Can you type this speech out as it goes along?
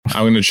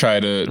I'm going to try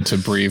to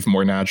breathe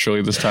more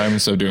naturally this time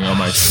instead of doing all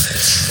my...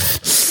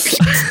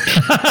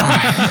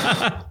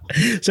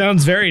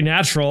 Sounds very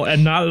natural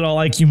and not at all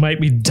like you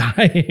might be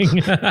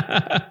dying.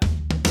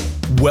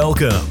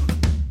 Welcome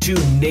to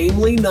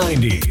Namely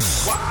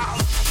 90s. Wow.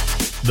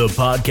 The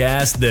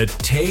podcast that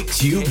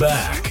takes you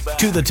back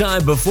to the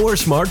time before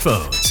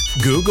smartphones,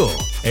 Google,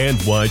 and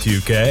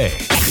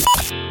Y2K.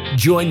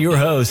 Join your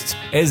hosts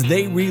as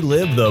they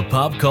relive the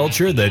pop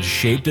culture that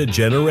shaped a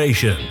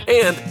generation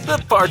and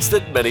the parts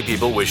that many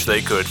people wish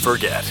they could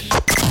forget.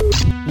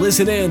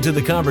 Listen in to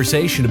the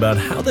conversation about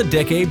how the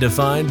decade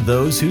defined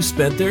those who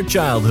spent their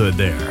childhood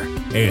there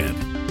and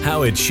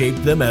how it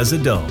shaped them as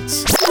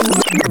adults.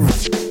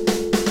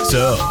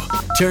 So,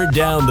 turn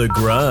down the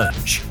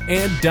grunge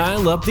and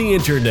dial up the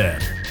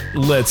internet.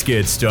 Let's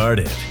get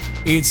started.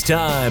 It's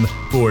time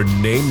for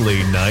Namely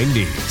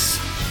 90s.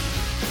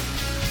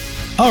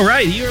 All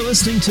right, you are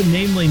listening to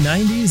Namely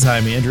 90s.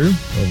 I'm Andrew.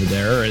 Over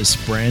there is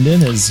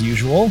Brandon, as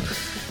usual.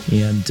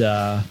 And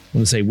I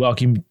want to say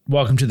welcome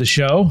to the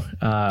show.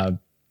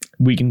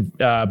 We can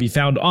be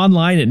found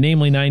online at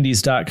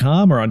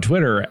namely90s.com or on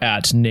Twitter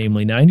at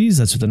namely90s.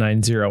 That's with the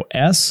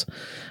 90S.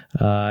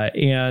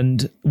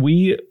 And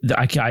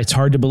it's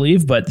hard to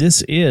believe, but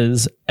this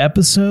is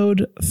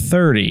episode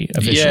 30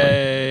 officially.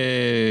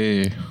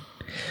 Yay!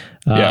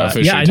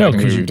 Officially, I know,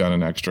 technically we've done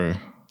an extra.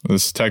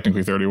 This is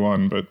technically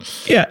 31, but...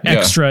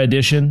 extra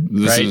edition.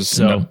 This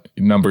is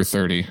number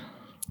 30.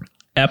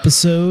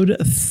 Episode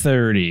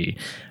 30.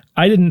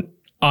 I didn't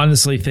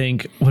honestly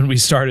think when we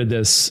started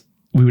this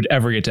we would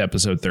ever get to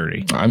episode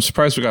 30. I'm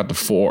surprised we got to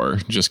 4,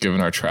 just given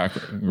our track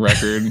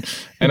record.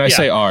 And I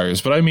say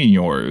ours, but I mean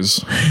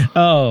yours.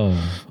 Oh,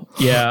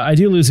 yeah. I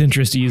do lose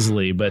interest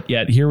easily, but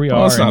yet here we are.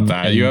 Well, it's not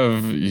that. You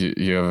have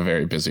a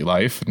very busy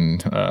life,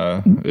 and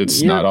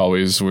it's not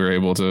always we're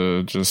able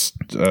to just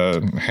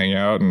hang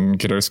out and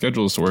get our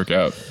schedules to work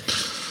out.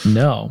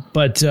 No,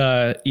 but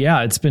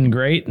it's been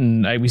great.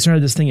 And we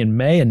started this thing in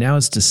May, and now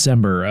it's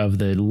December of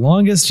the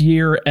longest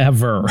year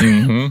ever.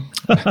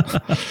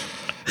 Mm-hmm.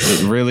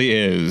 It really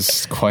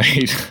is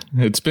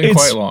it's been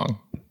quite long.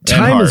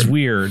 Time is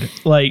weird.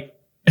 Like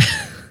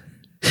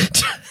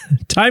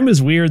time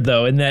is weird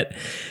though, in that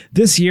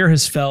this year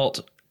has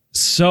felt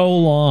so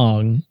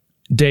long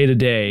day to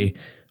day,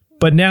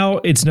 but now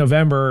it's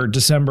November,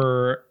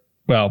 December.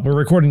 Well, we're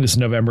recording this in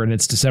November and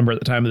it's December at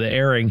the time of the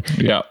airing.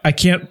 Yeah.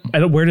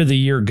 Where did the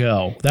year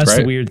go? That's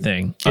the weird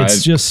thing.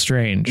 It's just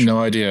strange. No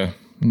idea.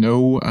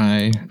 No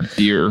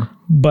idea.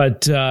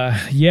 But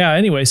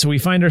anyway, so we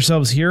find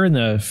ourselves here in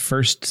the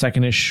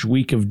second-ish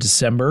week of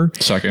December.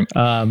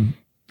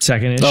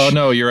 Second-ish. Oh,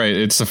 no, you're right.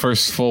 It's the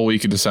first full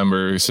week of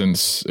December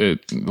since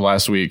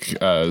last week's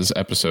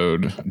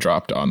episode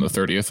dropped on the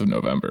 30th of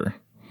November.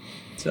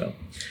 So,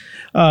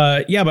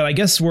 but I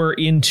guess we're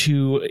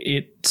into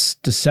it's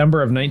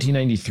December of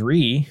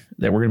 1993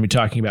 that we're going to be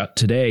talking about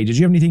today. Did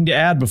you have anything to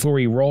add before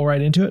we roll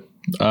right into it?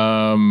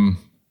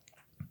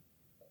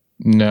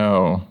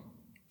 No.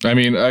 I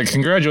mean,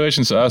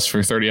 congratulations to us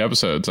for 30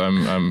 episodes.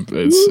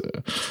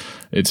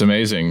 It's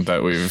amazing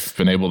that we've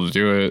been able to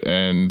do it,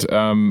 and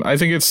I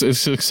think it's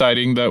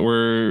exciting that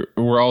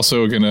we're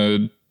also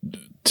going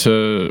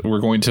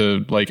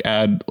to like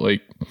add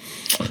like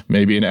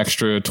maybe an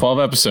extra 12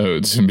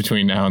 episodes in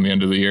between now and the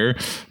end of the year,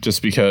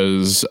 just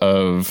because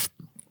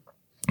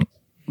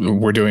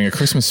we're doing a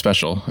Christmas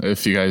special.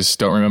 If you guys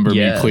don't remember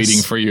me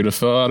pleading for you to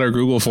fill out our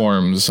Google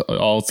Forms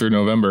all through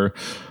November,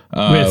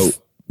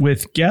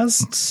 with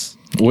guests.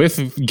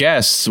 With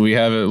guests, we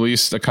have at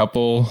least a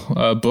couple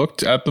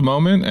booked at the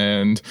moment,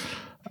 and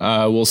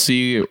we'll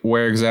see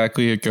where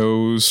exactly it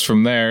goes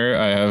from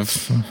there.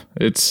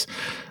 It's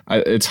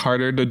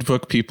harder to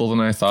book people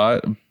than I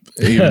thought,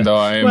 even though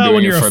I am. Well, doing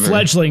when you're a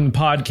fledgling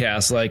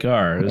podcast like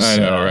ours, I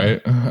know,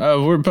 right?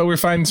 We're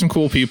finding some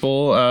cool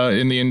people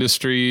in the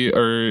industry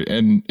or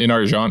in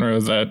our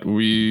genre that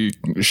we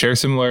share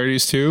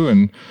similarities to,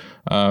 and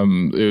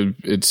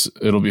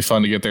it'll be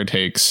fun to get their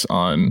takes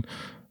on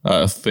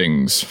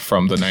things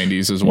from the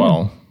 90s as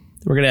well.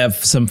 We're going to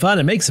have some fun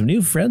and make some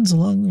new friends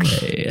along the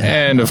way.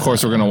 And of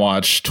course, we're going to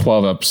watch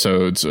 12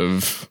 episodes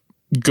of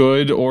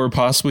good or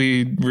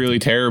possibly really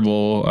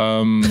terrible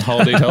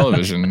holiday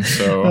television.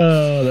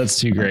 So, that's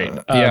too great.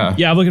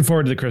 I'm looking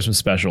forward to the Christmas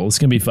special. It's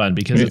going to be fun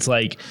because it's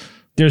like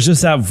there's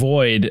just that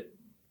void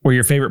where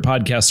your favorite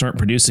podcasts aren't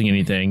producing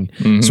anything.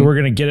 Mm-hmm. So we're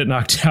going to get it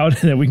knocked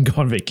out and then we can go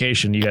on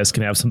vacation. You guys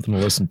can have something to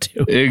listen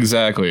to.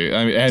 Exactly.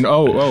 I mean, and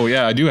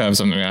I do have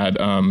something to add.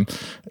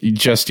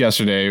 Just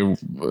yesterday,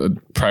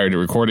 prior to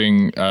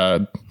recording,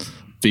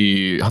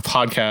 the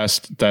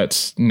podcast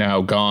that's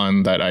now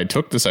gone that I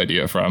took this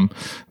idea from,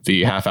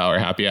 the Half Hour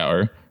Happy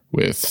Hour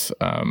with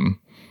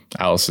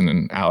Allison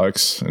and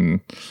Alex, and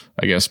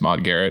I guess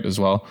Maude Garrett as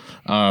well.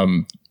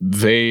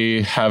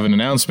 They have an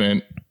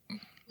announcement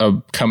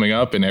coming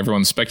up, and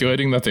everyone's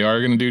speculating that they are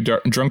going to do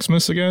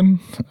Drunksmas again.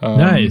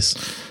 Nice.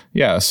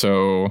 Yeah,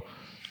 so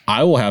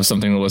I will have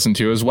something to listen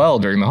to as well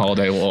during the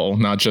holiday lull,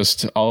 not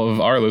just all of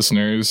our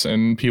listeners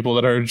and people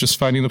that are just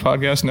finding the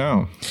podcast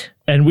now.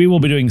 And we will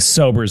be doing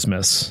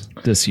Sobersmas.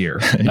 this year.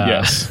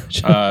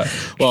 Yes. Well,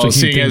 to keep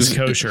seeing things as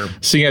kosher,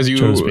 seeing as so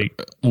to you,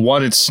 speak.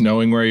 one, it's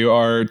snowing where you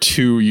are.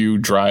 Two, you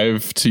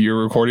drive to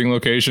your recording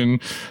location,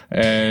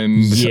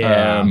 and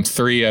Yeah.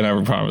 three, I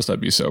never promised I'd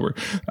be sober.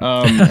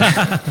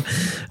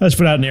 Let's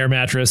put out an air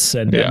mattress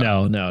and Yeah.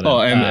 no.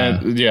 Oh,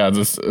 and yeah,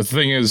 the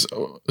thing is,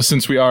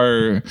 since we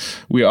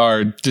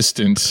are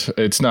distant,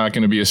 it's not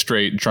going to be a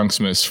straight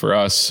drunksmith for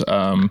us.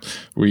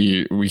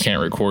 We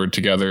can't record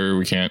together.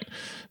 We can't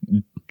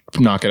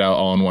knock it out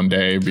all in one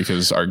day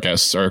because our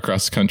guests are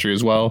across the country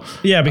as well.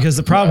 Yeah, because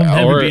the problem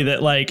then Or- would be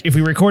that like if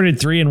we recorded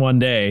 3 in one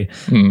day,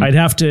 Hmm. I'd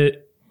have to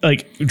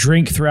like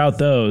drink throughout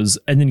those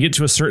and then get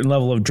to a certain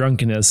level of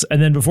drunkenness,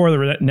 and then before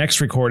the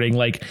next recording,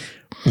 like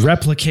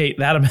replicate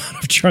that amount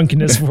of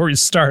drunkenness before we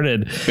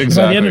started. By the end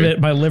Exactly. of it,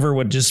 my liver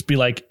would just be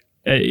like,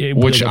 it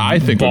would be Which like a I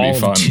think would ball be of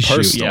fun tissue.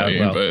 personally,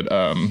 Yeah, well, but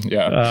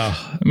yeah,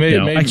 maybe,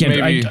 no, I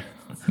can't-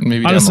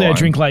 maybe down honestly, the I line.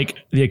 drink like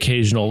the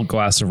occasional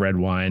glass of red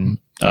wine.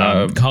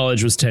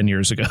 College was 10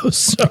 years ago.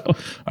 So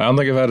I don't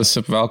think I've had a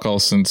sip of alcohol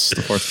since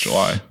the 4th of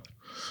July.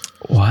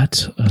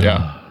 what?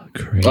 Yeah.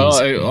 Crazy.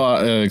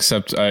 Well,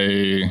 except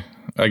I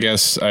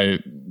guess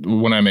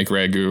when I make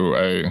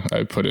ragu,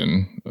 I put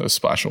in a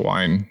splash of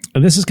wine.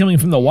 This is coming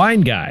from the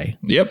wine guy.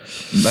 Yep,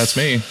 that's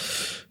me.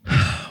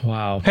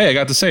 Wow. Hey, I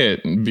got to say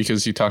it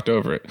because you talked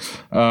over it.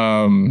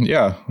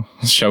 Yeah,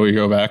 shall we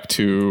go back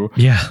to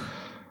Yeah.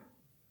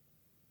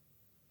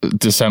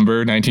 December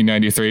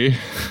 1993?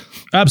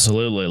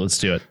 Absolutely. Let's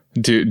do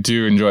it.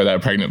 Do enjoy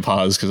that pregnant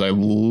pause because I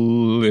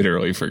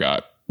literally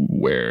forgot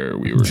where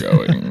we were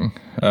going.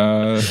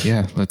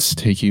 Yeah, let's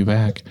take you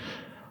back.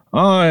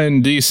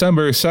 On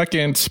December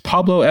 2nd,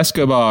 Pablo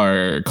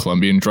Escobar,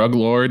 Colombian drug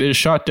lord, is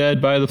shot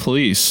dead by the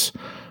police.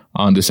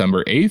 On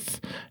December 8th,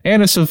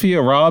 Anna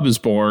Sophia Robb is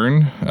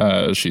born.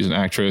 She's an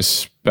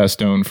actress best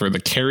known for The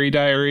Carrie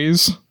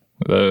Diaries,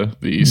 the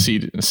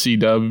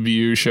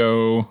CW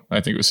show.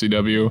 I think it was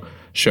CW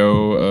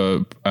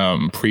show,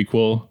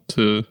 prequel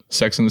to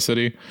Sex and the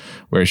City,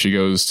 where she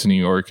goes to New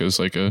York as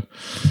like a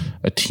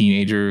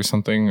teenager or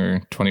something, or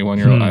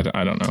 21-year-old.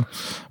 I don't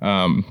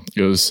know.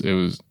 It was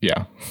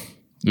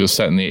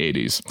set in the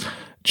 80s.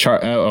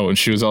 And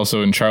she was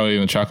also in Charlie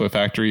and the Chocolate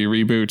Factory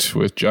reboot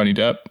with Johnny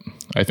Depp.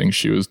 I think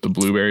she was the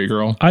Blueberry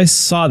Girl. I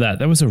saw that.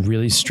 That was a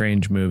really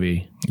strange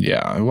movie.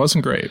 Yeah, it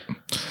wasn't great.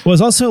 It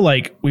was also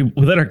like we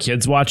let our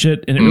kids watch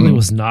it, and it really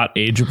was not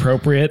age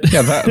appropriate.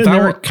 Yeah, that and they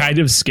were one- kind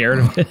of scared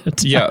of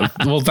it. Yeah,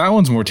 well, that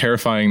one's more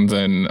terrifying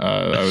than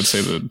I would say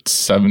the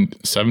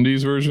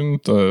 70s version,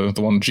 the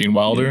one with Gene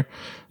Wilder.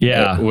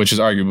 Yeah. Which is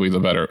arguably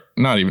the better.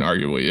 Not even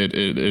arguably. It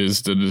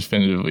is the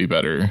definitively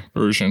better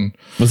version.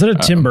 Was it a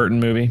Tim Burton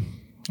movie?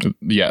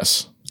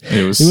 Yes,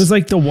 it was. It was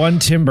like the one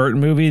Tim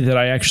Burton movie that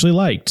I actually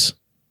liked.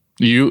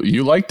 You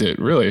liked it,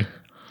 really?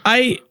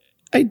 I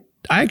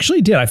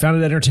actually did. I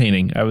found it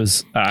entertaining. I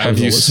was a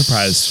little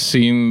surprised.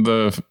 Seen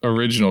the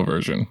original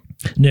version?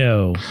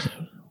 No.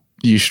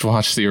 You should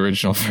watch the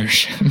original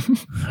version.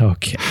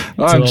 Okay. It's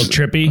a I'm little just-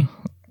 trippy,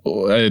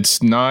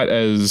 It's not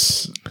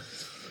as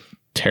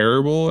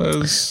terrible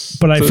as.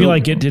 but I feel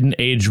like it didn't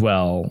age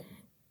well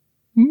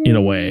in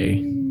a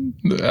way.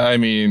 I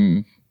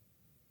mean,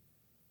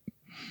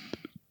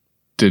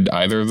 did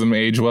either of them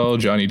age well?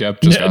 Johnny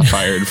Depp just got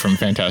fired from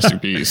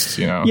Fantastic Beasts,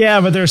 you know?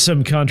 Yeah, but there's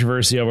some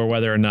controversy over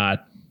whether or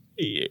not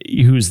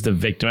who's the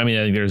victim. I mean,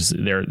 I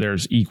think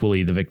there's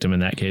equally the victim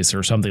in that case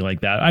or something like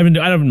that. I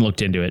haven't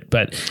looked into it,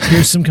 but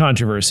there's some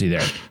controversy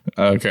there.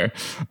 Okay.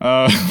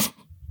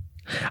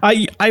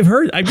 I've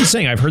heard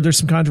there's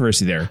some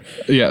controversy there.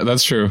 Yeah,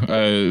 that's true.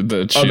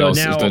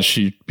 That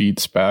she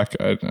beats back.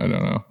 I don't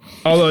know.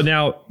 Although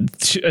now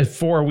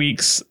 4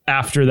 weeks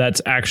after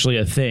that's actually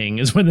a thing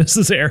is when this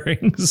is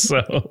airing.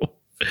 So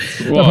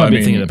that might be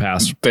a thing in the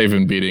past. They've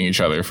been beating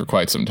each other for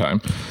quite some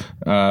time.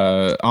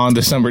 On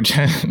December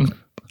 10th.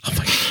 Oh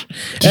my gosh.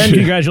 And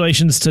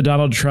congratulations to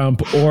Donald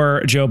Trump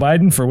or Joe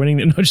Biden for winning.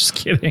 No, just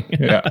kidding.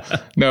 Yeah.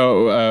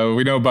 No,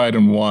 we know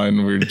Biden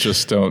won. We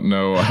just don't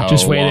know how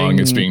Just long waiting.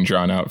 it's being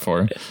drawn out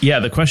for. Yeah,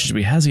 the question should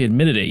be, has he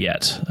admitted it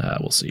yet?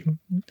 We'll see.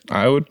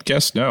 I would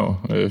guess no,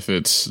 if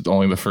it's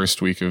only the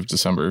first week of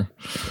December.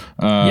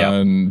 Yeah.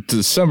 On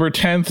December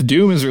 10th,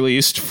 Doom is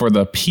released for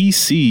the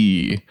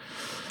PC.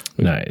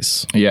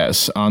 Nice.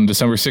 Yes. On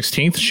December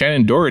 16th,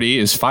 Shannon Doherty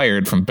is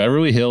fired from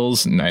Beverly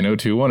Hills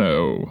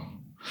 90210.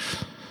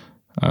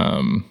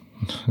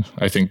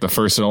 I think the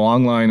first in a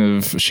long line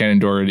of Shannon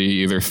Doherty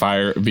either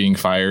being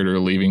fired or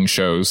leaving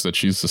shows that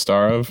she's the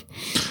star of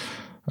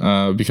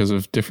because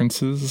of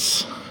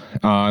differences.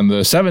 On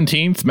the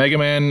 17th, Mega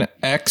Man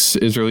X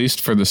is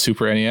released for the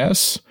Super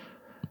NES.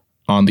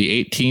 On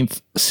the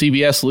 18th,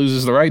 CBS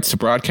loses the rights to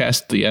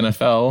broadcast the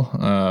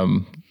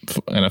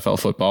NFL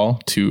football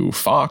to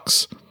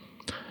Fox.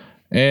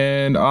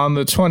 And on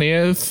the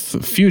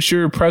 20th,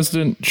 future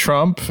President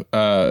Trump,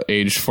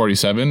 aged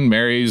 47,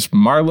 marries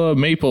Marla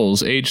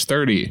Maples, age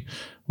 30.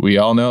 We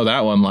all know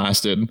that one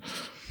lasted.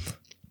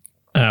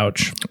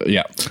 Ouch.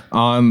 Yeah.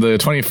 On the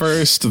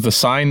 21st, The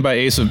Sign by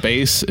Ace of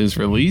Base is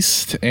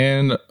released.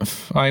 And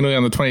finally,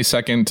 on the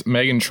 22nd,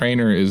 Meghan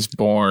Trainor is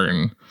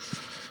born.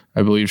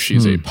 I believe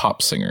she's a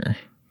pop singer.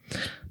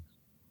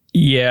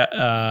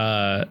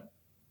 Yeah.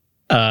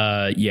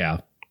 Yeah.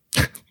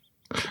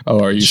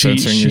 Oh, are you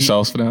censoring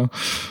yourself now?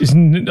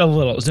 A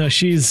little. No,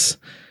 she's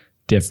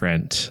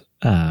different.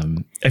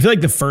 I feel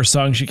like the first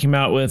song she came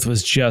out with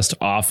was just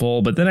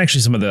awful, but then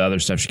actually some of the other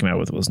stuff she came out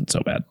with wasn't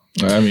so bad.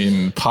 I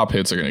mean, pop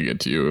hits are going to get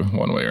to you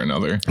one way or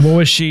another. What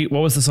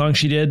was the song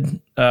she did?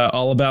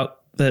 All about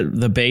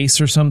the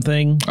bass or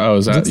something? Oh,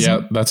 is that?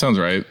 Yeah, that sounds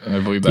right. I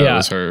believe that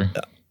was her.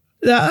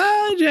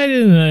 I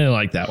didn't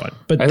like that one,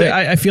 but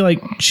I feel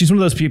like she's one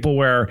of those people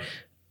where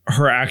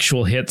her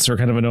actual hits are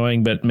kind of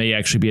annoying, but may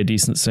actually be a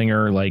decent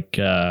singer. Like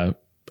Miley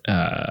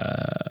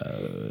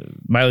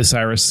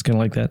Cyrus is kind of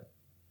like that.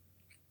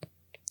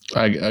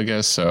 I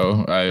guess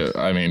so.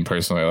 I mean,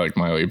 personally, I like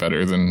Miley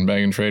better than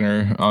Meghan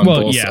Trainor on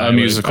both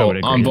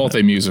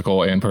a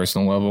musical and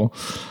personal level.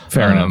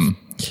 Fair enough.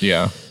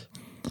 Yeah.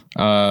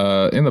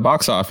 In the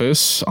box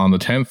office on the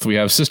 10th, we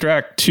have Sister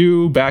Act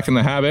 2, Back in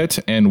the Habit,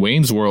 and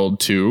Wayne's World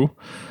 2.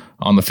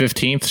 On the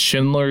 15th,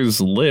 Schindler's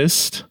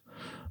List.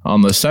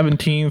 On the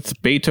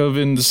 17th,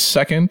 Beethoven's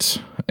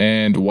Second,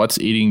 and What's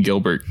Eating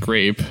Gilbert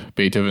Grape.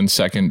 Beethoven's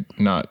Second,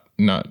 not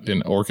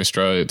in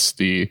orchestra. It's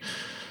the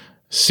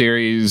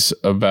series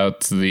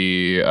about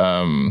the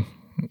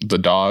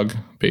dog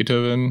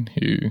Beethoven.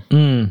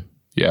 I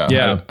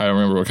don't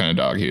remember what kind of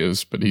dog he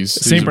is, but he's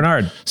Saint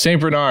Bernard.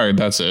 Saint Bernard,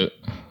 that's it.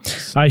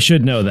 I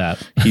should know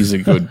that. He's a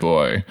good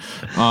boy.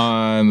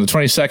 On the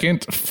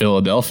 22nd,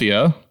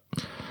 Philadelphia.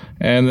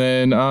 And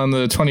then on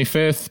the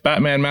 25th,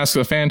 Batman Mask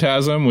of the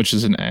Phantasm, which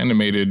is an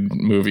animated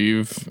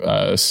movie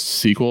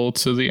sequel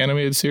to the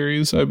animated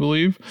series, I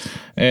believe.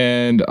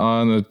 And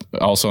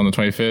also on the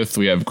 25th,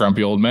 we have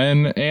Grumpy Old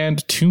Men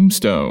and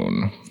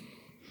Tombstone.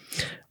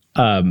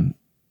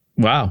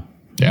 Wow.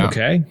 Yeah.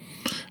 Okay.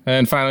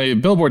 And finally,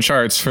 Billboard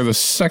charts for the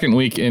second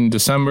week in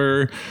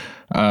December.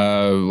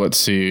 Let's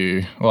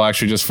see. Well,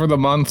 actually, just for the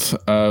month,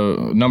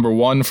 number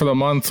 1 for the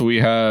month, we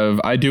have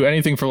I Do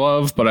Anything for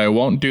Love, But I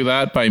Won't Do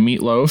That by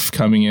Meatloaf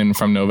coming in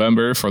from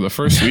November for the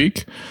first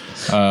week.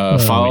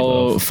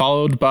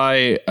 Followed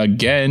by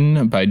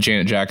Again by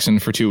Janet Jackson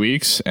for 2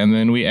 weeks. And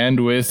then we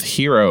end with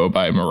Hero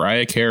by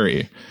Mariah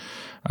Carey.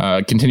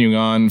 Continuing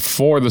on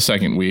for the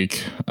second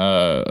week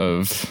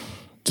of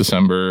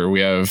December,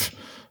 we have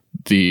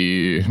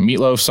the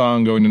Meatloaf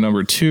song going to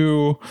number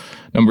 2.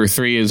 Number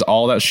 3 is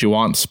All That She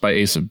Wants by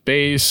Ace of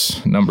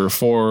Base. Number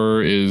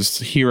 4 is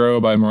Hero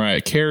by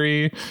Mariah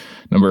Carey.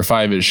 Number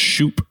 5 is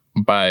Shoop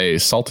by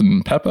Salt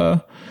and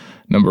Peppa.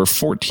 Number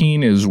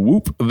 14 is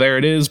Whoop, There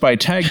It Is by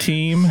Tag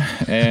Team.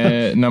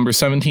 And number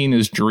 17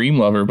 is Dream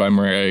Lover by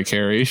Mariah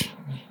Carey.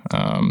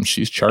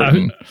 She's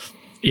charting.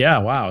 Yeah,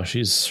 wow.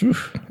 She's...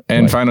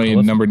 And finally,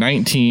 number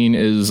 19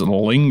 is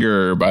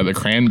Linger by the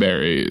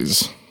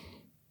Cranberries.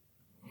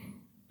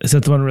 Is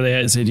that the one where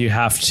they say, do you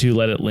have to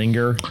let it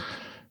linger?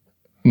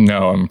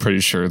 No, I'm pretty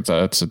sure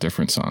that's a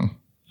different song.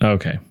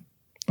 Okay.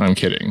 I'm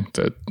kidding.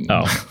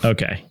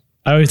 Okay.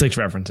 I always like to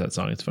reference that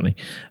song. It's funny.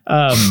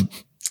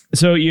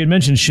 So you had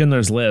mentioned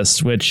Schindler's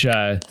List, which...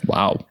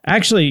 wow.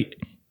 Actually...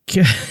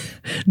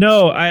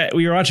 No,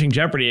 we were watching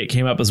Jeopardy. It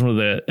came up as one of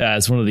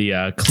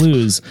the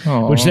clues,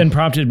 which then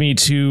prompted me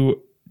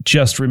to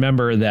just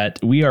remember that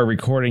we are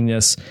recording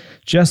this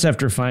just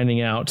after finding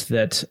out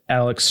that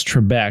Alex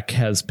Trebek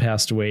has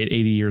passed away at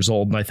 80 years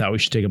old, and I thought we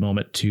should take a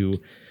moment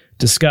to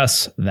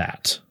discuss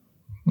that.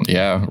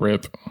 Yeah,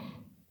 rip.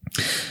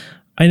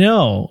 I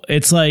know.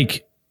 It's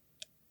like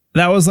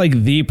that was like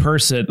the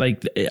person.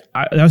 Like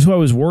that's what I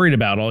was worried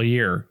about all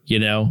year. You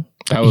know.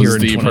 That was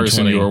the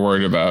person you were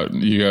worried about.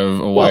 You have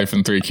a wife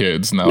and 3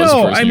 kids. And that was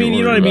the person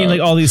you know what I mean? Like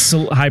all these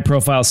high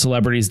profile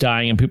celebrities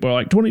dying and people are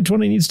like,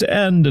 2020 needs to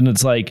end. And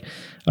it's like,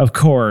 of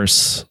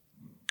course.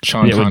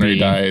 Sean Connery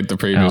died the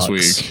previous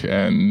week.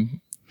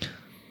 And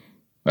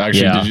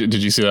actually,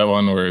 did you see that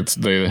one where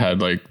they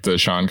had like the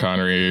Sean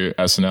Connery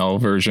SNL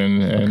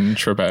version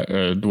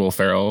and Will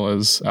Ferrell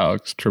as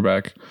Alex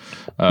Trebek?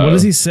 What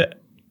does he say?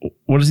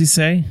 What does he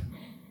say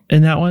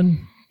in that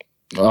one?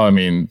 Oh, I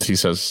mean, he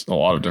says a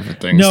lot of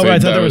different things. No, but I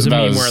thought there was a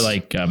meme where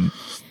like...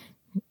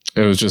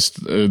 it was just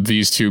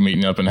these two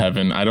meeting up in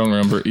heaven. I don't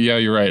remember. Yeah,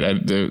 you're right.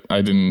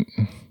 I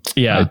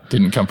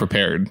didn't come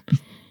prepared.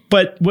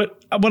 But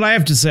what I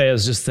have to say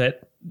is just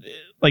that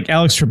like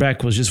Alex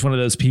Trebek was just one of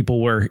those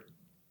people where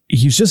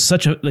he's just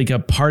such a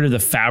part of the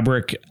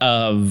fabric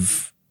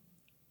of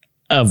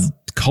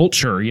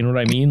culture. You know what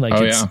I mean? Like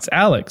it's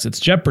Alex, it's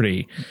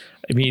Jeopardy.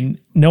 I mean,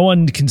 no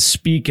one can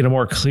speak in a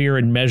more clear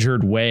and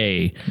measured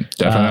way.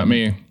 Definitely not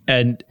me.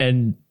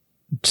 And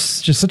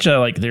just such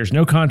a there's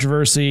no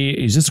controversy.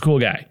 He's just a cool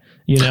guy,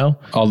 you know?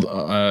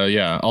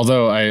 Yeah.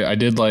 Although I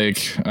did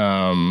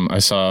I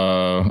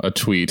saw a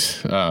tweet.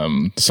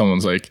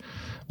 Someone's like,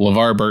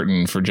 LeVar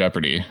Burton for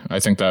Jeopardy. I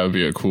think that would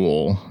be a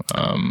cool.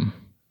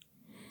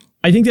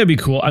 I think that'd be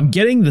cool. I'm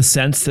getting the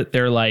sense that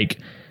they're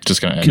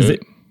just going to end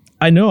it.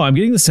 I know. I'm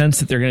getting the sense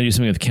that they're going to do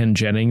something with Ken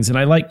Jennings, and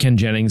I like Ken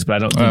Jennings, but I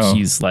don't think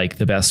he's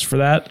the best for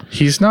that.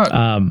 He's not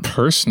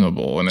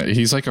personable, and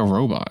he's like a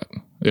robot.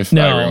 If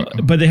No,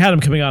 but they had him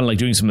coming on like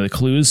doing some of the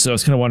clues. So I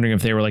was kind of wondering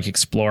if they were like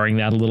exploring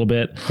that a little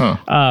bit.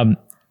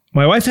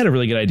 My wife had a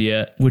really good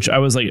idea, which I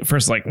was like at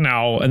first like,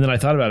 no. And then I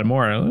thought about it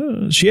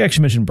more. She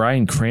actually mentioned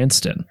Bryan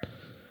Cranston,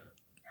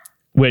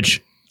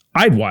 which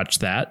I'd watch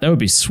that. That would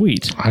be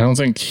sweet. I don't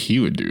think he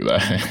would do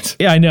that.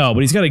 Yeah, I know, but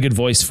he's got a good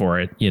voice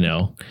for it,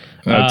 and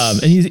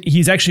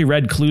he's actually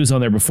read clues on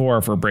there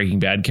before for Breaking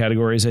Bad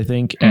categories, I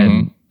think,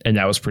 and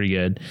that was pretty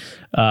good.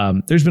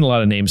 There's been a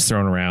lot of names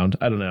thrown around.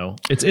 I don't know.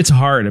 It's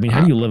hard. I mean,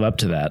 how do you live up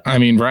to that? I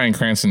mean, Bryan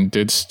Cranston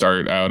did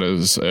start out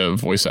as a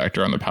voice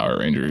actor on the Power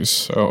Rangers,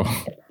 so.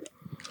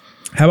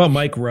 How about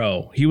Mike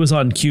Rowe? He was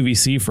on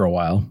QVC for a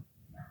while.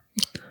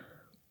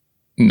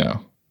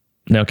 No.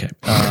 Okay.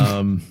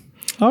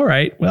 All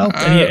right. Well,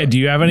 do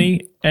you have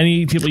any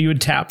people you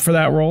would tap for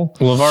that role?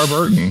 LeVar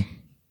Burton.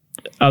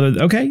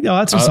 Okay. No,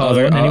 that's a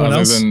solid one. Anyone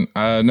else?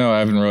 No, I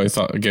haven't really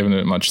given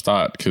it much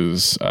thought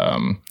because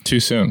too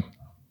soon.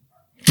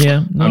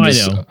 Yeah, no, I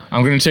know.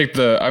 I'm going to take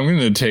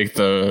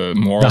the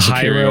moral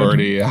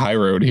superiority high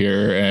road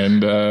here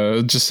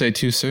and just say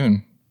too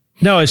soon.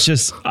 No, it's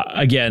just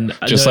again,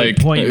 just the like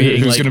point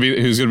being, who's going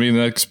to be the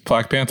next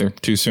Black Panther?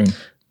 Too soon.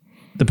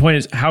 The point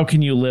is, how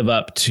can you live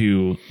up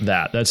to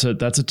that? That's a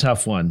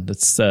tough one.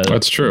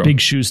 That's true. Big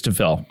shoes to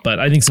fill, but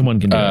I think someone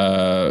can do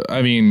it.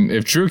 I mean,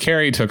 if Drew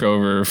Carey took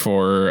over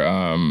for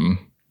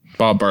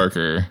Bob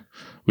Barker,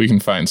 we can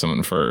find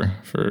someone for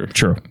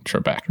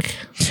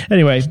Trebek.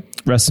 Anyway,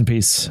 rest in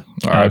peace,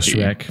 Alex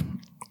Trebek.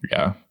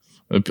 Yeah,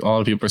 a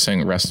lot of people are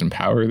saying rest in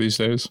power these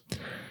days.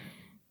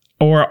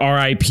 Or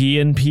RIP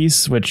in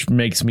peace, which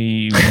makes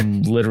me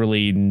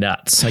literally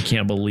nuts. I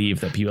can't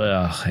believe that people.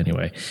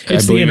 Anyway,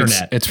 it's the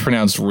internet. It's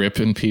pronounced rip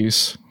in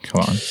peace.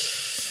 Come on.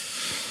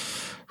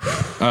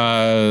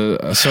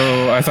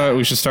 So I thought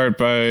we should start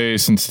by,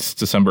 since it's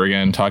December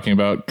again, talking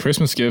about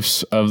Christmas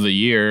gifts of the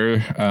year.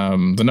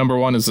 The number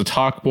one is the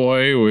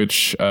Talkboy,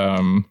 which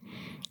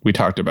we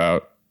talked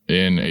about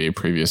in a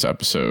previous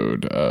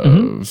episode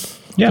of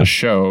the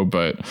show,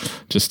 but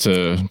just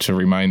to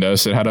remind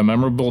us, it had a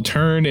memorable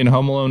turn in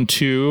Home Alone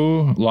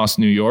 2, Lost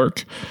New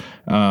York,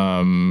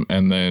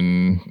 and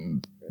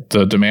then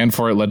the demand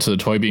for it led to the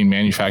toy being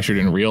manufactured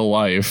in real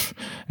life,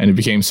 and it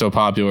became so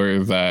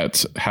popular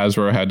that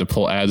Hasbro had to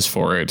pull ads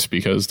for it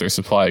because their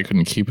supply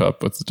couldn't keep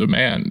up with the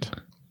demand.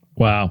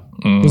 Wow.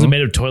 Was it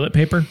made of toilet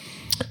paper?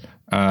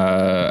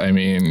 I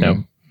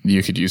mean,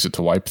 you could use it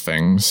to wipe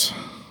things.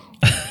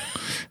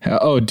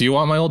 Oh, do you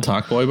want my old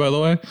Talkboy, by the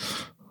way?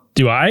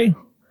 Do I?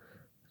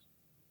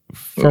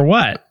 For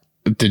what?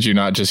 Did you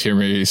not just hear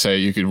me say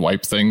you could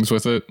wipe things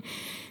with it?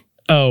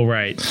 Oh,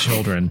 right.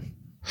 Children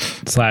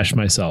 /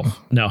 myself.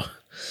 No,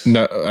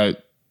 it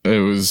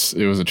was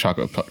a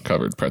chocolate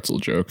covered pretzel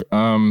joke.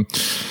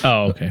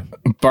 Okay.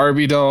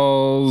 Barbie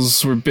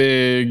dolls were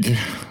big,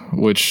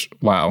 which,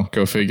 wow,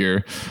 go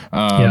figure.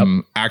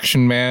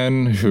 Action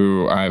Man,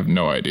 who I have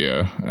no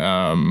idea.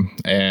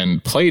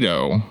 And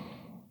Play-Doh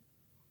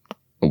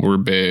were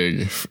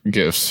big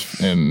gifts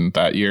in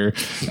that year,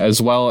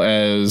 as well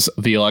as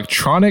the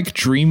electronic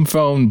Dream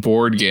Phone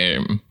board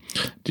game.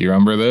 Do you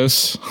remember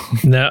this?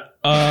 No,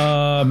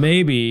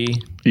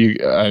 maybe.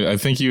 I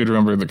think you would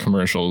remember the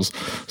commercials.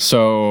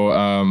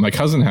 So my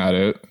cousin had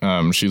it.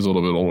 She's a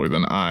little bit older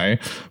than I,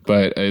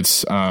 but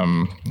it's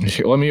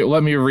let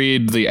me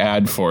read the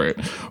ad for it.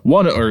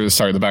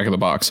 The back of the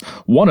box.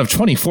 One of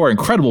 24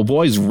 incredible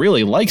boys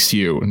really likes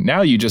you.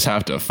 Now you just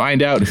have to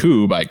find out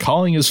who by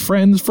calling his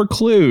friends for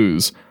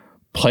clues.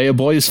 Play a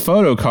boy's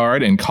photo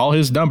card and call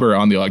his number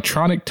on the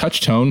electronic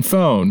touch-tone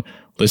phone.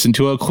 Listen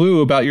to a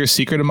clue about your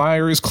secret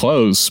admirer's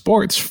clothes,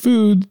 sports,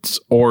 foods,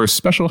 or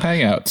special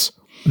hangouts.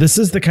 This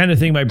is the kind of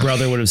thing my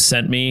brother would have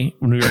sent me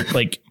when we were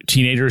like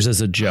teenagers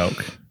as a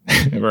joke.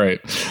 Right.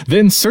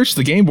 Then search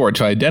the game board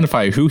to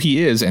identify who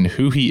he is and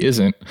who he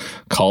isn't.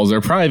 Calls are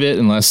private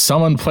unless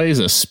someone plays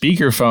a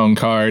speakerphone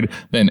card,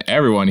 then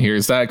everyone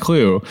hears that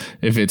clue.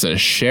 If it's a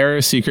share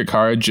a secret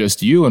card,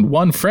 just you and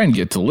one friend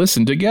get to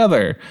listen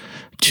together.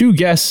 To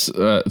guess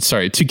who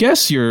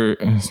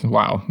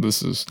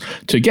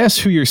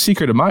your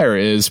secret admirer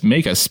is,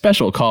 make a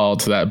special call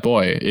to that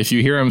boy. If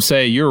you hear him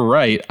say, "You're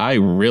right, I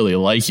really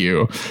like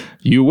you,"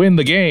 you win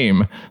the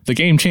game. The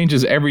game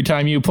changes every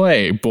time you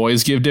play.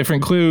 Boys give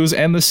different clues,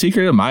 and the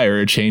secret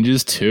admirer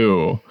changes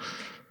too.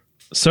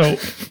 So,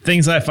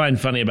 things I find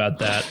funny about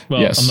that,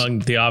 among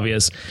the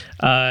obvious,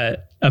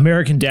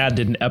 American Dad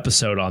did an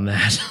episode on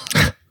that.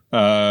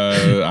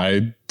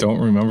 I don't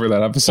remember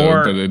that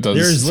episode, but it does.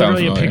 There's sound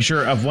literally familiar. a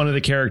picture of one of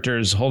the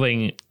characters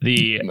holding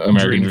the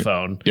American Dream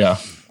phone. Yeah.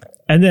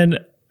 And then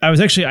I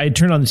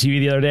turned on the TV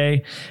the other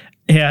day,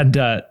 and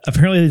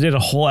apparently they did a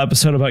whole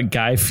episode about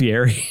Guy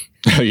Fieri.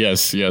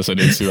 yes, I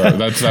did see that.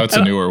 That's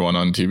a newer one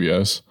on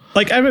TBS.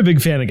 Like, I'm a big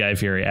fan of Guy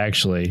Fieri,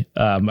 actually.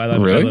 I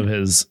love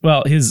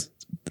his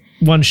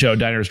one show,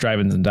 Diners,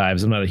 Drive-Ins, and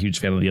Dives. I'm not a huge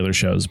fan of the other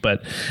shows,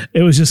 but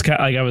it was just kind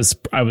of like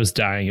I was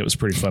dying. It was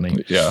pretty funny.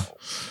 Yeah.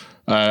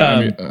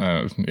 What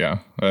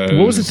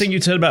was the thing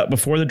you said about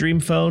before the Dream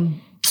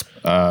Phone?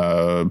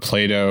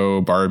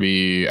 Play-Doh,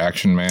 Barbie,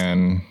 Action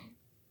Man.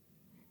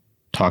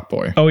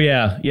 Talkboy. Oh,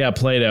 yeah,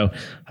 Play-Doh.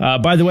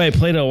 By the way,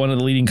 Play-Doh, one of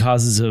the leading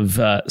causes of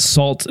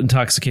salt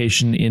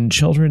intoxication in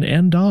children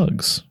and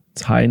dogs.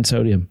 It's high in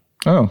sodium.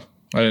 Oh,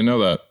 I didn't know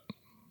that.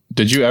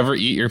 Did you ever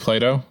eat your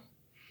Play-Doh?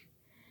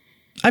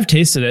 I've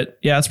tasted it.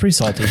 Yeah, it's pretty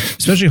salty,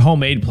 especially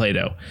homemade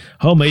Play-Doh.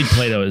 Homemade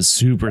Play-Doh is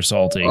super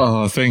salty.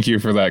 Oh, thank you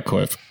for that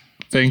clip.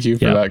 Thank you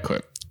for that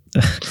clip.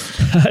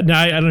 No,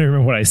 I don't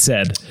remember what I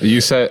said.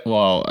 You said,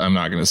 well, I'm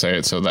not going to say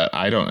it so that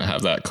I don't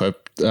have that clip.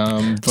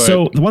 But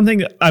so the one thing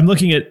that I'm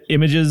looking at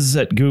images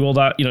at Google,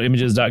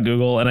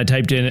 images.google, and I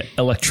typed in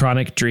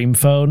electronic dream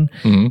phone.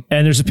 Mm-hmm.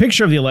 And there's a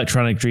picture of the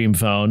electronic dream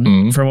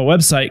phone from a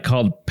website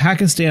called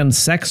Pakistan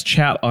Sex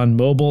Chat on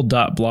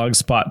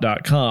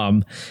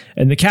Mobile.blogspot.com.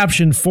 And the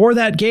caption for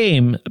that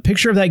game, a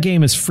picture of that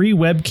game is free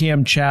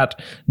webcam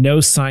chat, no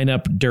sign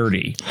up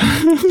dirty.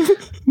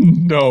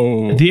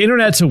 No. The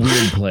internet's a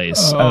weird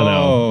place. I don't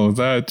know. Oh,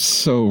 that's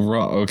so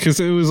wrong. Because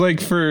it was like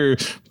for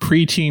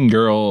preteen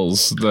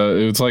girls.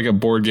 It was like a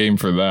board game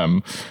for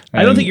them.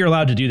 And I don't think you're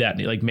allowed to do that.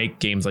 Like make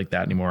games like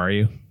that anymore, are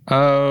you?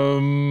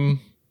 I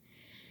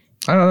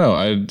don't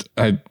know.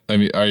 I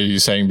mean, are you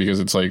saying because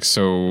it's like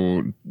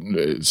so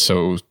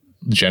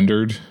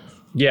gendered?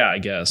 Yeah, I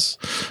guess.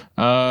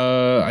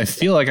 I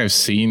feel like I've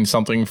seen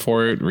something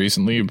for it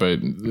recently, but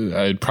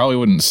it probably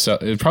wouldn't sell.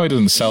 It probably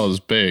doesn't sell as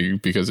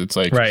big because it's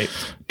like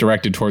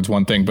directed towards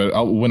one thing.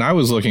 But when I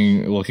was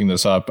looking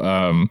this up,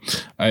 I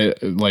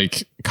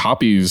like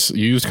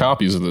used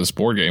copies of this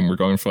board game were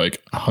going for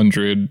like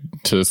 $100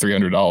 to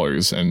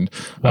 $300, and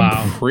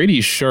I'm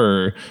pretty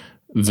sure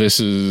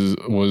this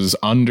was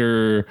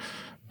under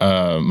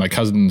my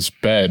cousin's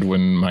bed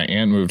when my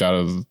aunt moved out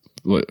of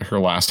her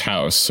last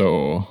house.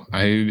 So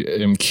I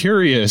am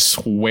curious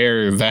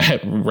where that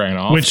ran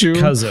off. Which to.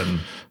 cousin?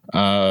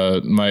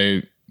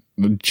 My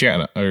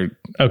Jana.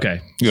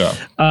 Okay. Yeah.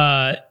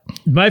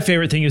 My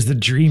favorite thing is the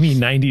dreamy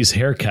 90s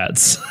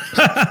haircuts.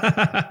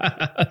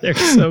 They're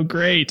so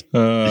great.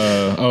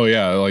 Oh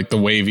yeah, like the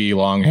wavy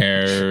long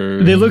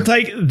hair. They look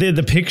like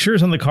the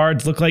pictures on the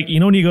cards look like,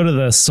 when you go to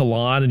the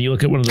salon and you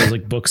look at one of those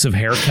like books of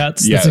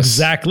haircuts. Yes. That's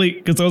exactly,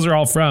 because those are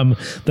all from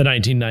the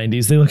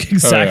 1990s. They look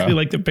exactly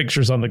like the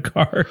pictures on the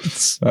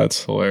cards.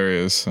 That's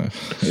hilarious.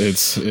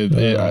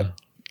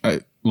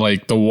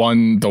 Like the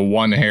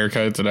one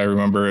haircut that I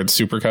remember at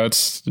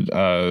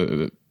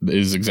Supercuts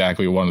is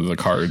exactly one of the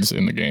cards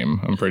in the game.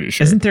 I'm pretty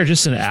sure. Isn't there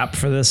just an app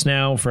for this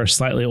now for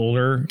slightly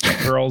older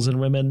girls and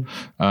women?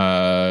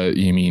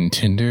 You mean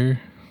Tinder?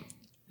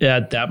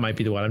 Yeah, that might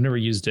be the one. I've never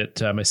used it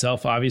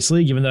myself,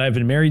 obviously, given that I've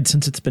been married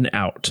since it's been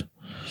out.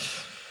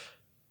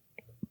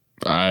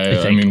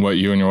 I mean, what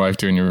you and your wife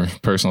do in your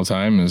personal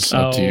time is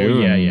up to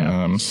you.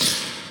 Yeah.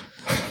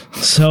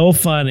 So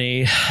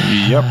funny.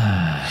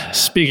 Yep.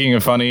 Speaking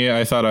of funny,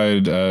 I thought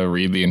I'd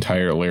read the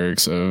entire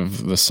lyrics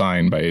of The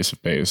Sign by Ace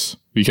of Base,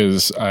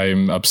 because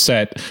I'm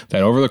upset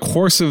that over the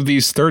course of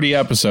these 30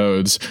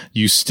 episodes,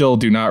 you still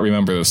do not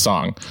remember the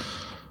song.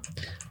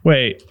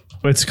 Wait,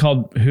 it's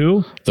called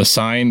who? The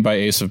Sign by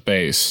Ace of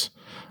Base.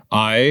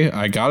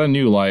 I got a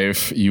new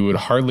life. You would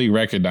hardly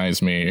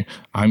recognize me.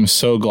 I'm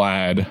so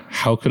glad.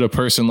 How could a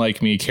person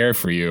like me care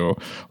for you?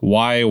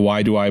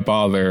 Why do I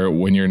bother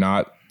when you're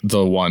not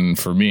the one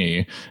for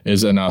me?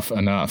 Is enough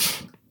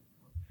enough?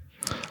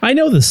 I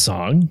know this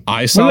song.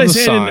 I saw the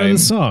sign. I didn't know the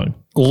song.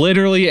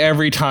 Literally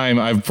every time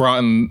I've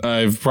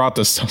brought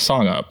this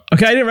song up.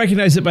 Okay, I didn't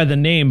recognize it by the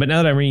name, but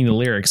now that I'm reading the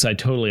lyrics, I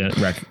totally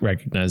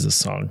recognize this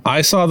song.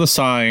 I saw the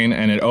sign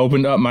and it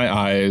opened up my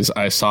eyes.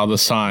 I saw the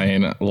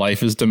sign.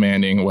 Life is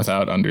demanding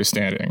without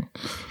understanding.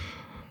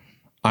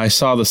 I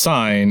saw the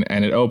sign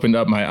and it opened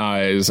up my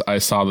eyes. I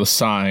saw the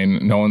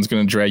sign. No one's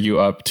going to drag you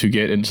up to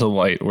get into the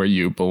light where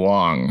you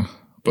belong.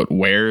 But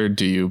where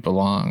do you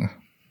belong?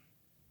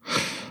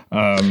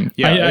 I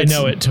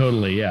know it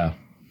totally. Yeah.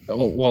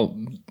 Well,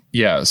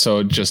 yeah. So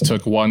it just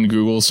took one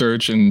Google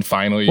search and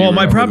finally. Well,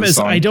 my problem is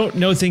I don't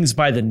know things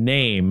by the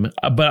name,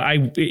 but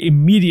I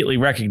immediately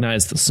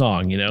recognize the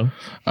song,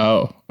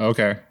 Oh,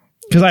 okay.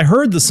 Because I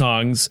heard the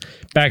songs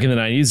back in the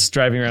 90s,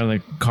 driving around in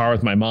the car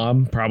with my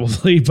mom,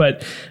 probably.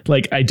 But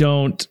like, I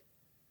don't,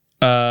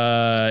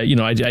 I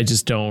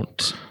just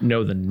don't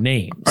know the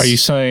names. Are you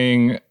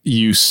saying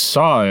you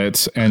saw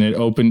it and it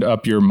opened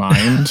up your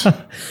mind?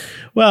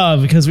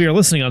 Well, because we were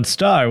listening on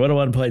Star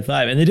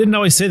 101.5, and they didn't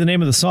always say the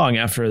name of the song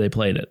after they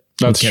played it.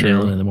 That's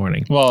true. In the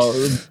morning. Well,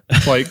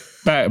 like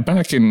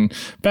back in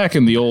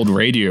the old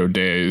radio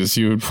days,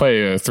 you would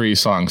play a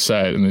 3-song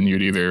set, and then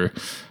you'd either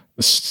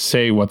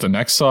say what the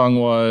next song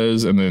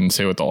was, and then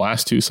say what the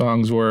last 2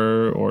 songs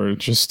were, or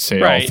just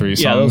say all 3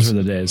 songs. Yeah, those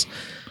were the days.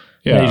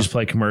 Yeah, they just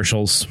play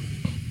commercials.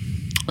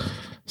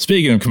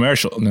 Speaking of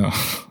commercial, no.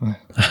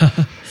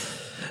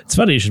 It's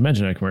funny you should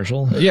mention a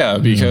commercial. Yeah,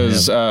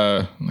 because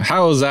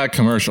how is that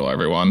commercial,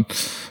 everyone?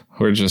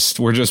 We're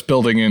just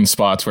building in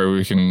spots where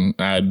we can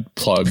add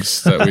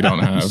plugs that we don't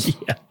have.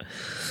 Yeah.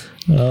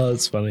 Oh,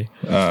 that's funny.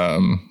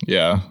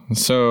 Yeah.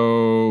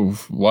 So,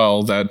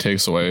 well, that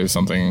takes away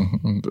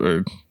something.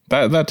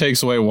 That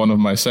takes away one of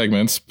my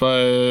segments,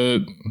 but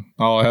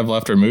all I have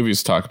left are movies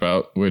to talk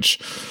about, which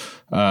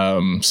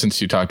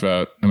Since you talked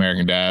about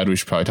American Dad, we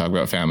should probably talk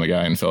about Family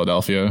Guy in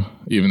Philadelphia,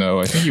 even though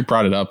I think you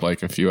brought it up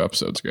like a few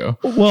episodes ago.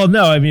 Well,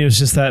 no, I mean, it's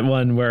just that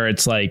one where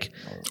it's like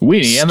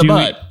Weenie and the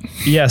butt.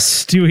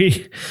 Yes,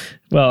 Stewie.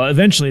 Well,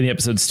 eventually in the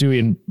episode,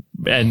 Stewie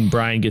and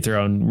Brian get their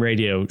own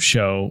radio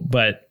show.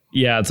 But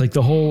yeah, it's like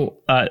the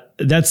whole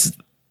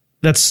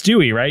that's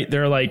Stewie, right?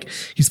 They're like,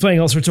 he's playing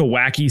all sorts of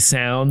wacky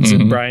sounds,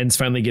 and Brian's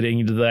finally getting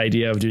into the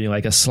idea of doing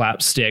like a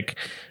slapstick,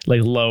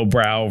 like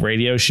lowbrow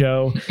radio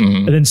show.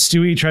 And then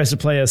Stewie tries to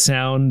play a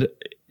sound.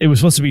 It was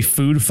supposed to be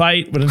Food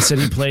Fight, but instead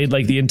he played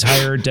like the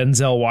entire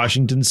Denzel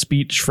Washington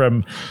speech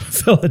from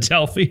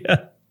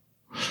Philadelphia.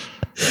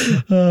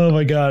 Oh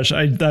my gosh.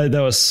 That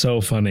was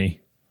so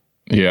funny.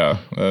 Yeah.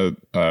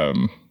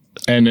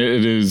 And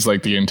it is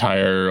like the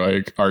entire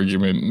like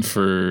argument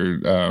for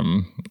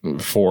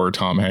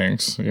Tom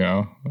Hanks, you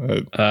know.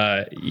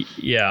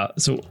 Yeah.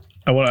 So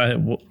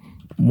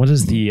what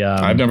is the?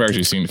 I've never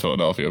actually seen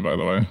Philadelphia, by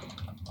the way,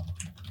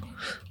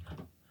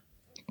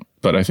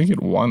 but I think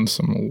it won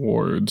some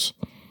awards.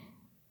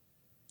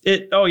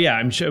 Oh yeah,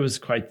 I'm sure it was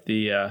quite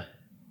the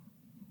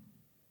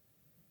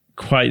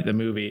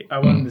movie. I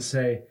wanted to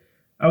say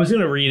I was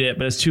going to read it,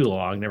 but it's too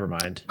long. Never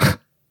mind.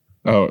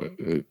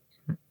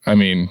 I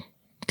mean,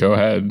 go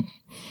ahead,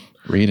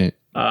 read it.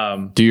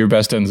 Do your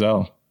best,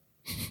 Denzel.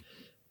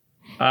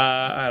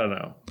 I don't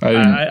know.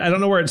 I don't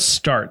know where it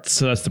starts,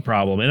 so that's the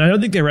problem. And I don't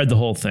think they read the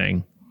whole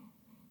thing.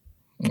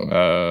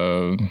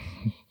 Okay.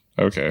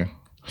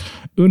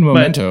 Un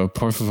momento,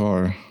 por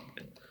favor.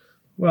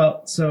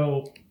 Well,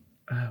 so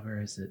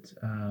where is it?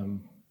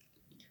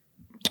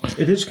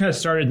 It just kind of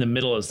started in the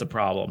middle is the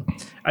problem.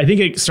 I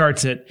think it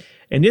starts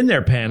and in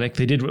their panic,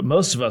 they did what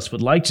most of us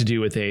would like to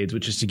do with AIDS,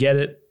 which is to get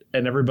it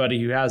and everybody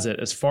who has it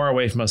as far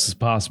away from us as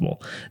possible.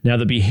 Now,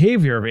 the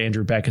behavior of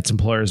Andrew Beckett's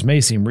employers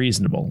may seem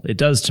reasonable. It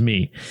does to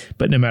me.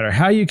 But no matter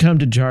how you come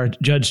to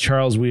judge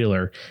Charles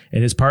Wheeler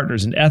and his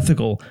partners in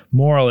ethical,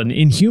 moral, and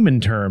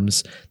inhuman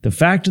terms, the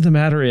fact of the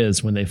matter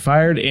is when they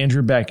fired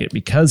Andrew Beckett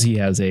because he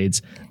has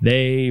AIDS,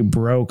 they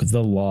broke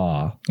the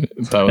law.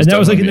 That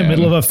was like in the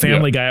middle of a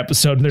Family Guy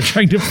episode, and they're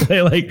trying to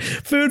play like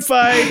Food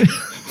Fight.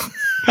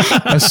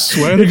 I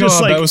swear to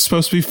God, that was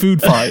supposed to be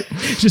Food Fight.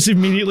 Just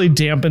immediately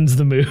dampens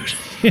the mood.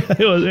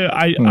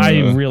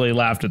 I really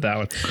laughed at that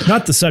one.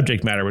 Not the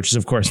subject matter, which is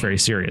of course very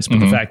serious, but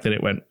the fact that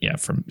it went,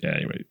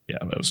 anyway,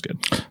 that was good.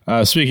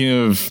 Speaking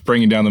of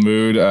bringing down the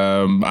mood,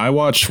 I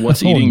watched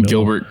What's Eating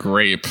Gilbert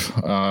Grape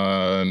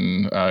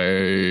on,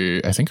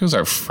 I think it was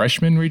our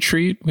freshman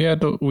retreat.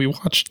 We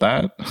watched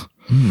that.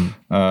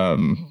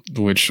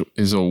 Which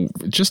is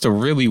just a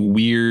really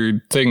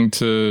weird thing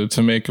to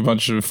make a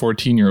bunch of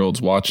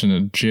 14-year-olds watch in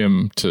a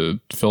gym to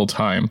fill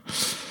time,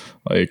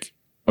 like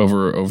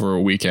over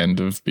a weekend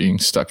of being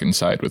stuck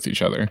inside with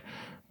each other.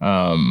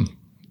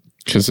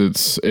 Because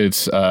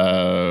it's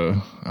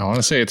I want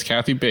to say it's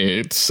Kathy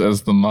Bates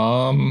as the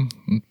mom,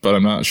 but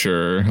I'm not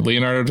sure.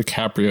 Leonardo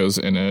DiCaprio's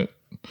in it,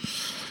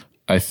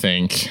 I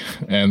think,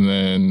 and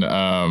then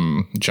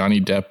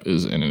Johnny Depp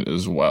is in it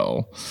as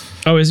well.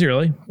 Oh, is he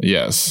really?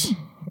 Yes.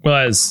 Well,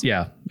 I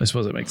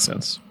suppose it makes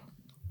sense.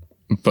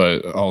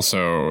 But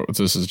also,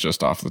 this is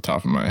just off the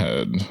top of my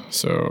head,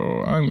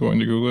 so I'm going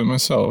to Google it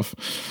myself.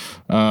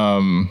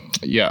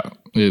 Yeah,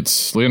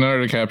 it's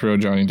Leonardo DiCaprio,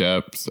 Johnny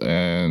Depp,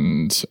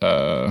 and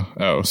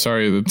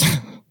sorry,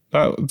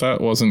 that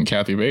wasn't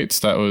Kathy Bates.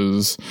 That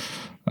was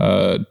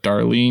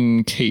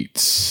Darlene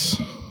Cates.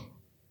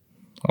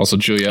 Also,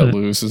 Juliette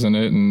Lewis is in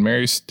it, and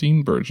Mary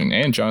Steenburgen,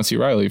 and John C.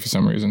 Reilly for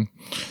some reason.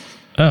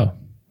 Oh.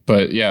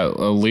 But yeah,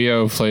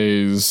 Leo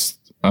plays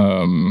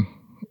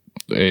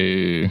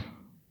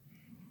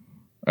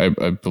I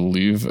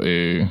believe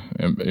a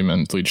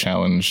mentally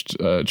challenged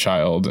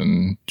child,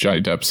 and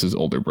Johnny Depp's his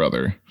older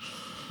brother.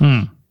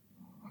 I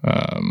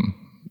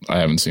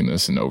haven't seen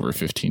this in over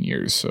 15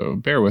 years, so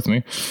bear with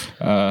me.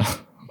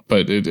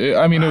 But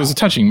it was a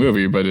touching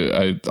movie, but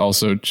I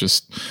also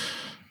just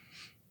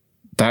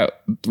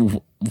that.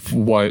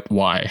 Why did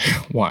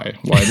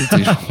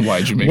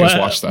you make us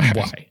watch that?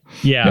 Why?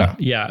 Yeah.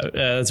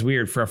 That's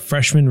weird for a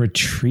freshman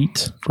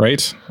retreat,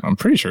 right? I'm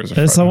pretty sure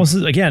it's almost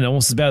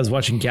as bad as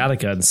watching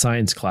Gattaca in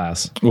science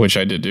class, which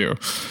I did do.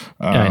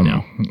 I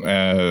know.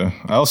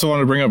 I also want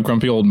to bring up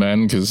Grumpy Old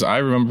Men because I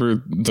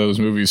remember those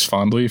movies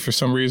fondly for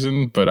some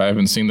reason, but I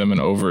haven't seen them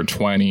in over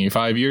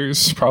 25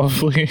 years,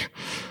 probably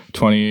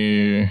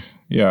 20.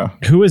 Yeah.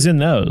 Who is in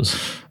those?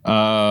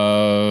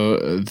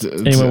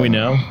 Anyone we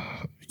know?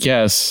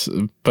 Yes,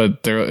 but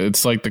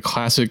it's like the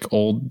classic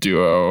old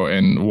duo,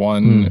 and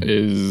one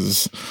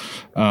is,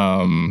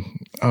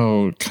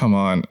 oh come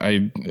on,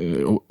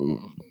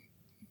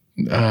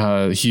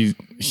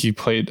 he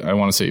played. I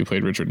want to say he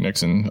played Richard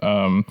Nixon.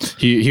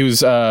 He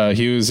was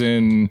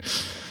in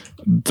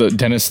the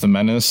Dennis the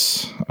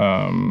Menace.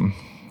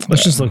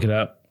 Let's just look it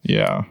up.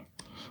 Yeah,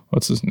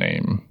 what's his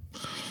name?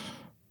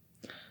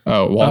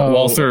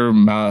 Walter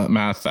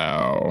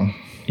Matthau.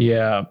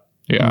 Yeah.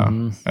 Yeah.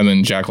 And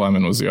then Jack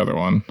Lemmon was the other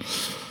one.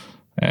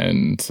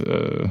 And,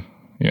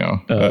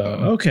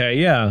 okay.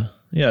 Yeah.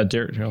 Yeah,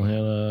 Daryl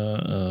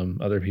Hannah,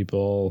 other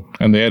people.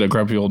 And they had a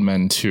Grumpy Old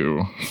Men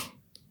too.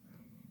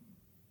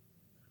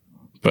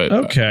 But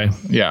okay.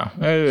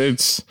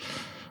 It's...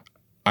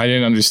 I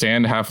didn't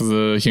understand half of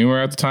the humor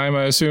at the time,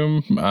 I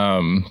assume.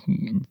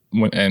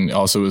 And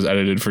also was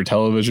edited for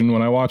television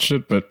when I watched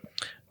it, but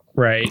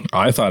right.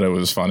 I thought it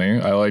was funny.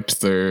 I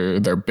liked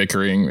their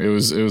bickering. It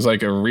was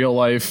like a real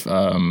life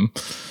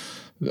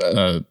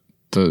the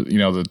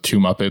two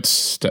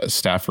Muppets,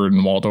 Stafford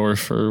and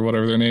Waldorf or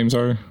whatever their names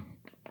are.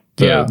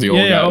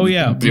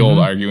 The old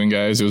arguing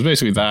guys. It was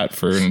basically that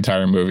for an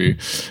entire movie,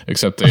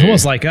 except they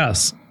almost like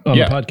us on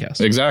the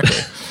podcast. Exactly.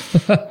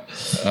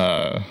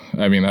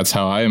 I mean, that's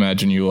how I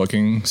imagine you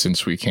looking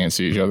since we can't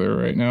see each other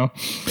right now.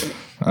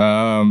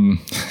 And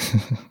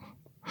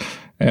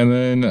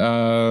then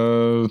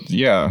I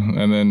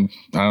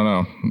don't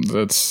know.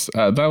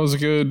 That was a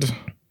good.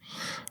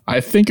 I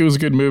think it was a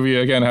good movie.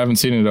 Again, I haven't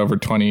seen it over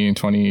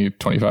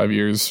 25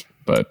 years,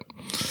 but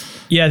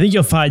yeah, I think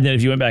you'll find that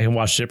if you went back and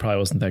watched it, it probably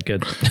wasn't that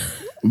good.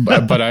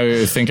 but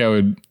I think I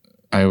would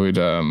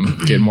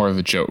get more of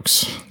the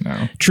jokes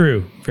now.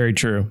 True. Very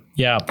true.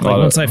 Yeah. Like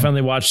once I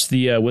finally watched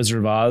the Wizard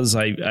of Oz,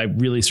 I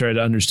really started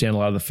to understand a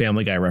lot of the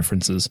Family Guy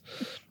references.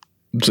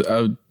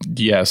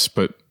 Yes,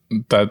 but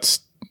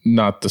that's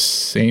not the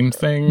same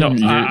thing. No,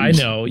 I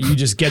know. You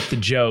just get the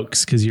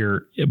jokes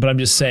but I'm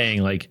just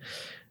saying like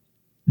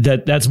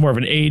that's more of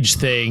an age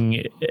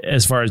thing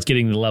as far as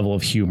getting the level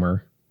of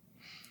humor.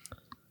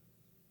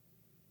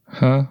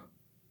 Huh?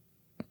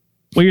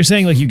 Well, you're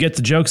saying like you get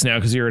the jokes now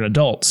because you're an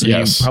adult, so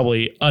yes. you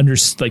probably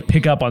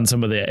pick up on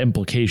some of the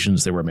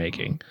implications they were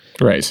making.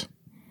 Right.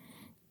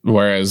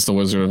 Whereas the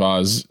Wizard of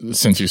Oz,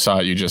 since you saw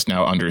it, you just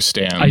now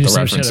understand the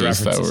references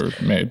that were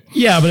made.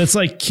 Yeah, but it's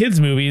like kids'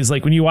 movies.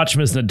 Like when you watch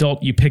them as an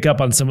adult, you pick up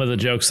on some of the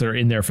jokes that are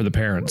in there for the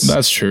parents.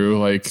 That's true.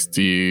 Like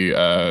the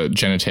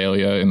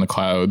genitalia in the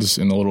clouds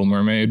in The Little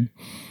Mermaid.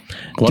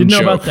 Didn't know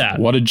about that.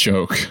 What a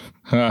joke.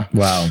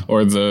 Wow.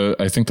 Or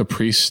I think the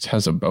priest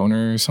has a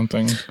boner or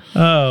something.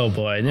 Oh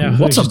boy. Yeah.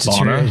 What's a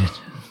boner?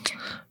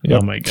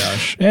 Yep. Oh my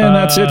gosh. And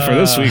that's it for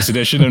this week's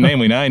edition of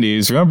Namely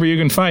 90s. Remember, you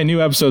can find new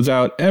episodes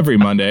out every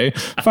Monday.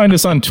 Find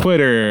us on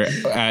Twitter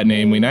at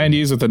Namely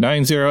 90s with a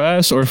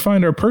 90S, or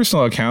find our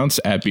personal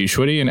accounts at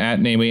Beachwoody and at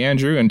Namely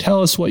Andrew, and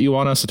tell us what you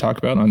want us to talk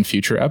about on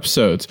future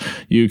episodes.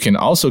 You can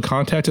also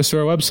contact us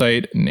through our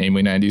website,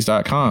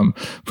 namely90s.com.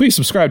 Please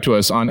subscribe to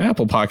us on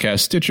Apple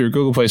Podcasts, Stitcher,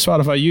 Google Play,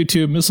 Spotify,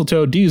 YouTube,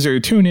 Mistletoe,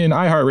 Deezer, TuneIn,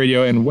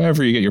 iHeartRadio, and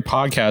wherever you get your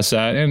podcasts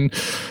at. And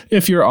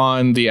if you're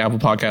on the Apple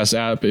Podcast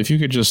app, if you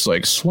could just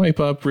swipe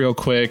up real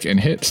quick and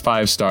hit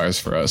 5 stars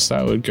for us,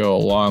 that would go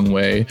a long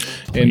way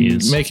in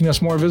making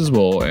us more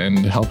visible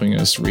and helping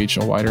us reach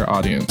a wider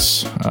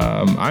audience.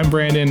 I'm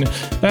Brandon,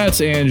 that's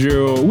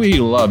Andrew, we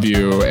love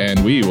you,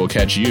 and we will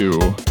catch you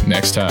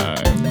next time.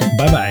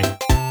 Bye-bye.